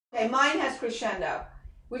Okay, mine has crescendo,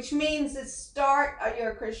 which means the start of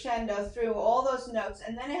your crescendo through all those notes,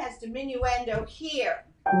 and then it has diminuendo here.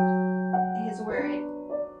 Here's where it,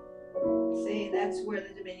 see, that's where the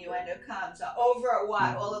diminuendo comes, over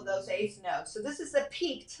what? All of those eighth notes. So this is the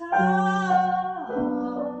peak. It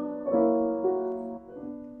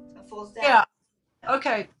falls down. Yeah.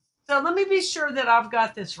 Okay. So let me be sure that I've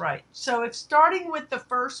got this right. So it's starting with the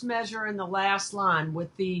first measure in the last line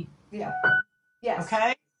with the... Yeah. Yes.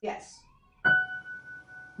 Okay. Yes.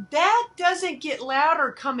 That doesn't get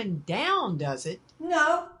louder coming down, does it?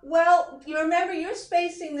 No. Well, you remember you're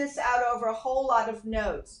spacing this out over a whole lot of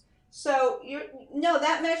notes. So no,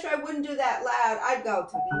 that measure I wouldn't do that loud. I'd go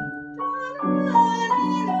to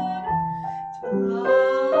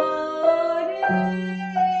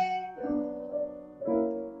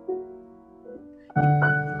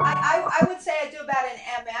I would say I do about an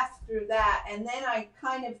MF through that, and then I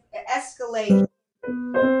kind of escalate.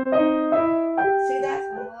 See that?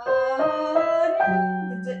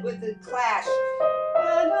 With the clash.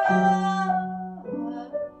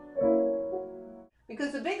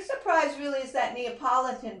 Because the big surprise really is that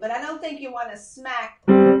Neapolitan, but I don't think you want to smack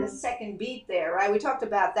the second beat there, right? We talked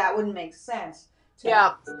about that wouldn't make sense.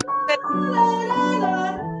 Yeah.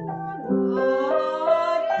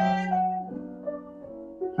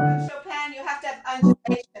 Chopin, you have to have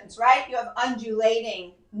undulations, right? You have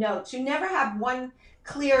undulating notes. You never have one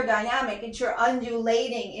clear dynamic. It's your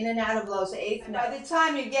undulating in and out of those eighth notes. By the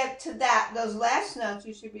time you get to that, those last notes,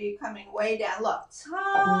 you should be coming way down. Look.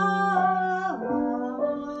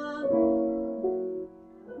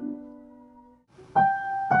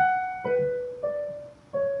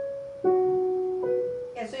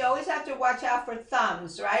 Yeah, so you always have to watch out for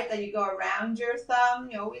thumbs, right? That you go around your thumb.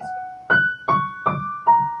 You always...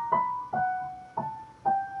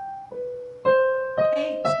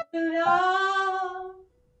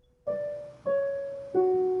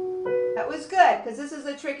 That was good, because this is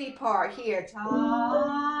the tricky part here.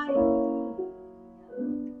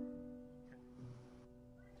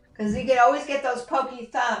 Because you can always get those pokey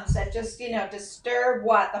thumbs that just, disturb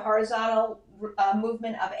what? The horizontal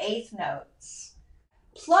movement of eighth notes.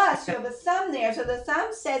 Plus, you have a thumb there, so the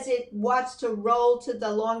thumb says it wants to roll to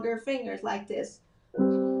the longer fingers like this.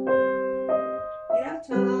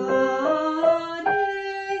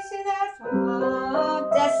 See that?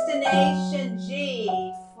 Destination G.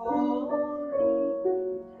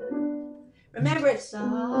 Remember, it's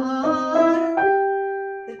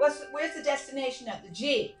where's the destination of the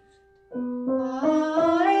G?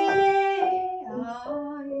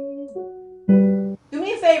 Do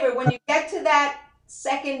me a favor, when you get to that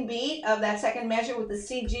second beat of that second measure with the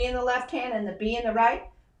C, G in the left hand and the B in the right,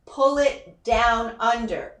 pull it down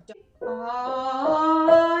under.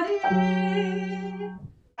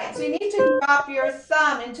 Right, so you need to drop your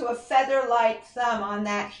thumb into a feather-like thumb on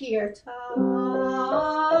that here.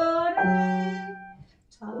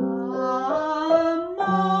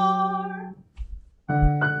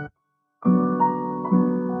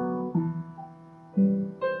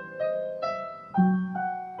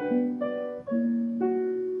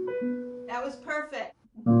 That was perfect.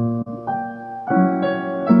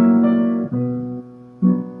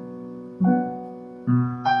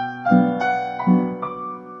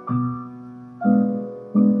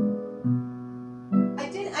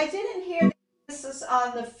 I didn't hear this is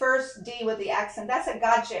on the first D with the accent. That's a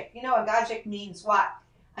gajic. You know, a gajic means what?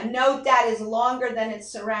 A note that is longer than its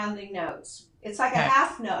surrounding notes. It's like a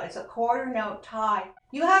half note. It's a quarter note tie.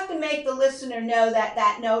 You have to make the listener know that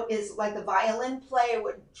that note is like the violin player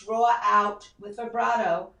would draw out with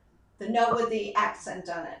vibrato the note with the accent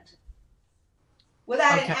on it.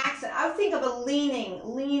 Without an accent, I would think of a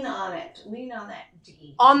lean on it. Lean on that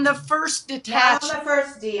D. On the first detached. Not on the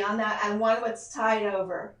first D, on that, and one that's tied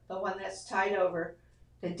over. The one that's tied over.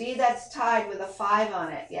 The D that's tied with a 5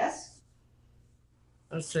 on it, yes?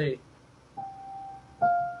 Let's see.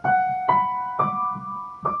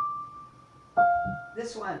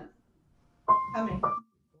 This one. Coming.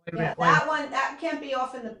 Yeah, that one, that can't be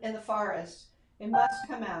off in the forest. It must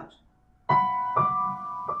come out.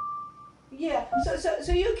 Yeah,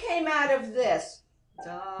 so you came out of this.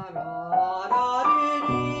 I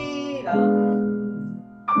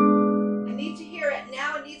need to hear it.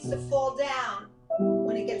 Now it needs to fall down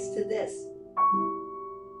when it gets to this.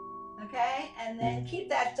 Okay? And then keep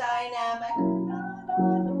that dynamic.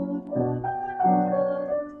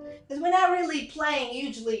 Because we're not really playing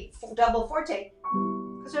usually double forte.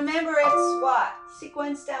 Because remember, it's what?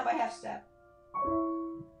 Sequence down by half step.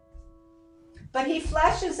 But he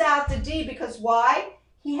fleshes out the D because why?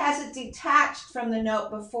 He has it detached from the note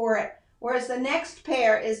before it, whereas the next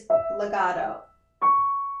pair is legato.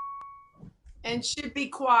 And should be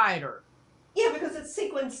quieter. Yeah, because it's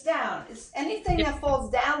sequenced down. It's anything that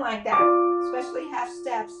falls down like that, especially half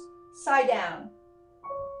steps, side down.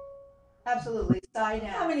 Absolutely, side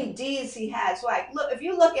down. How many D's he has? Like, look, if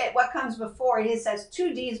you look at what comes before, it says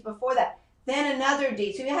 2 D's before that, then another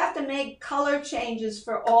D. So you have to make color changes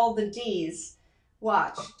for all the D's.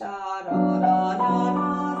 Watch. Da, da, da, da,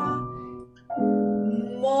 da.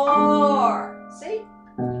 More. See?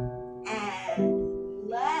 And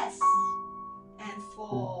less. And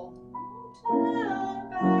full.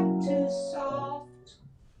 Back to soft.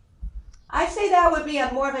 I say that would be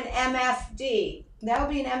more of an MFD. That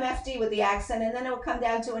would be an MFD with the accent, and then it would come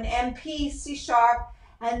down to an MP, C sharp,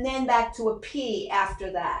 and then back to a P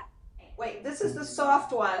after that. Wait, this is the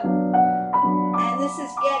soft one, and this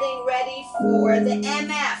is getting ready for the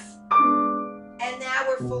MF. And now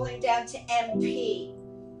we're falling down to MP.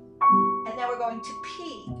 And now we're going to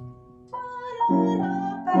P.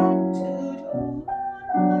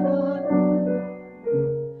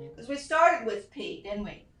 Because we started with P, didn't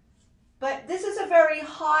we? But this is a very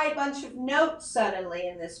high bunch of notes suddenly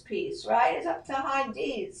in this piece, right? It's up to high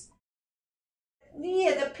Ds.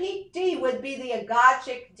 Yeah, the peak D would be the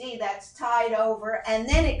agogic D that's tied over, and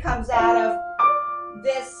then it comes out of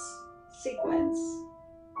this sequence.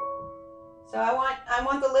 So I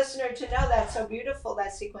want the listener to know that's so beautiful,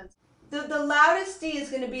 that sequence. The loudest D is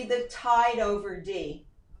going to be the tied over D.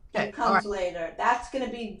 That comes later. That's going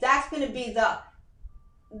to be the.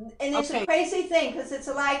 And it's a crazy thing because it's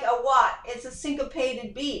like a what? It's a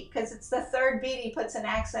syncopated beat because it's the third beat. He puts an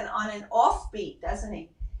accent on an off beat, doesn't he?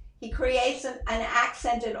 He creates an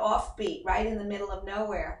accented off beat right in the middle of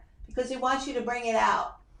nowhere because he wants you to bring it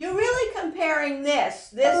out. You're really comparing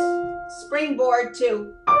this springboard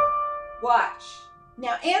to watch.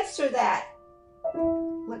 Now answer that.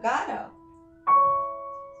 Legato.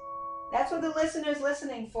 That's what the listener's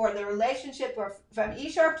listening for, the relationship from E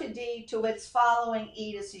sharp to D to its following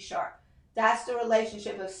E to C sharp. That's the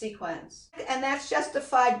relationship of sequence. And that's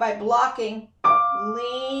justified by blocking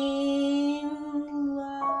lean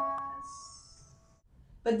less.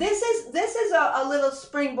 But this is a little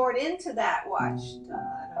springboard into that. Watch. Da,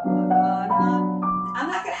 da, da, da. I'm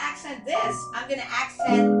not going to accent this. I'm going to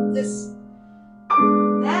accent this,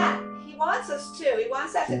 that. He wants us to. He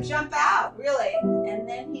wants that to jump out, really. And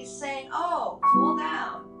then he's saying, oh, cool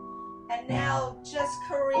down. And now just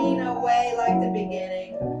careen away like the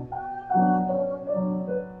beginning.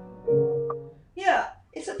 Yeah,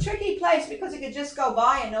 it's a tricky place because it could just go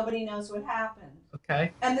by and nobody knows what happened.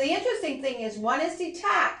 Okay. And the interesting thing is one is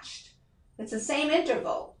detached. It's the same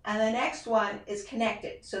interval. And the next one is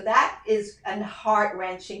connected. So that is a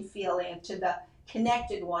heart-wrenching feeling to the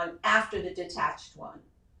connected one after the detached one.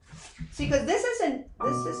 See, because this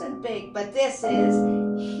isn't big, but this is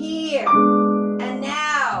here and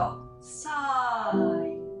now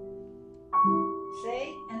sigh.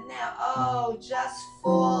 See, and now just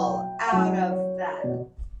fall out of that.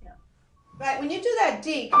 Yeah. Right, when you do that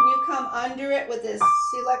D, can you come under it with this?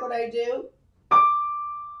 See, like what I do?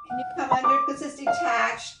 Can you come under it because it's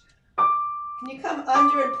detached? Can you come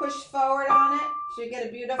under and push forward on it so you get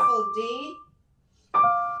a beautiful D?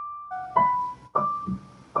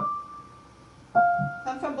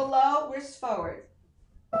 Come from below, wrist forward.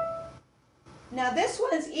 Now this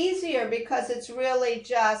one's easier because it's really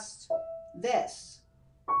just this.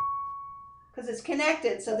 Because it's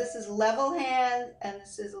connected, so this is level hand and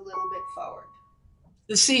this is a little bit forward.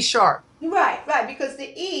 The C sharp. Right, because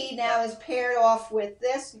the E now is paired off with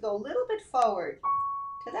this. You go a little bit forward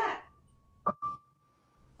to that.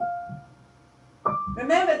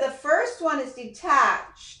 Remember, the first one is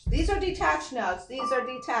detached. These are detached notes. These are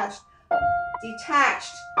detached.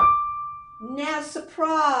 Detached. Now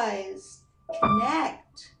surprise.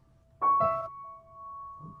 Connect.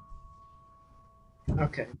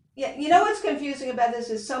 Okay. Yeah, you know what's confusing about this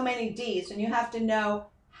is so many D's, and you have to know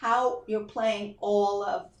how you're playing all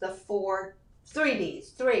of the 3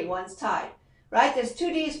 D's. One's tied, right? There's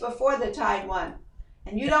 2 D's before the tied one,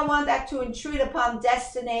 and you don't want that to intrude upon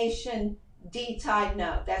destination D tied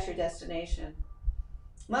note. That's your destination.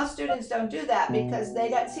 Most students don't do that because they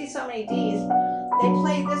don't see so many D's. They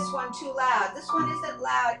play this one too loud. This one isn't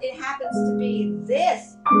loud. It happens to be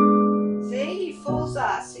this. See, he fools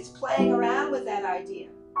us. He's playing around with that idea.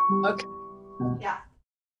 Okay. Yeah.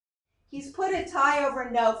 He's put a tie over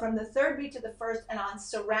note from the third beat to the first and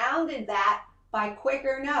surrounded that by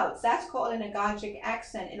quicker notes. That's called an agogic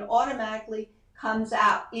accent. It automatically comes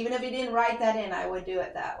out. Even if he didn't write that in, I would do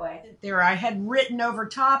it that way. There, I had written over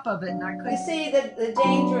top of it and I couldn't. You see, the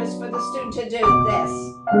danger is for the student to do this.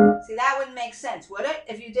 See, that wouldn't make sense, would it?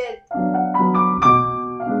 If you did.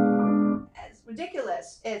 It's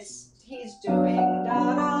ridiculous. He's doing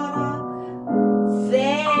da da da.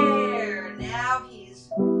 There. Now he's.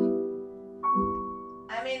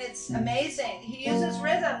 I mean, it's amazing. He uses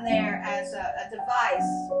rhythm there as a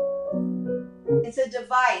device. It's a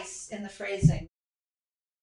device in the phrasing.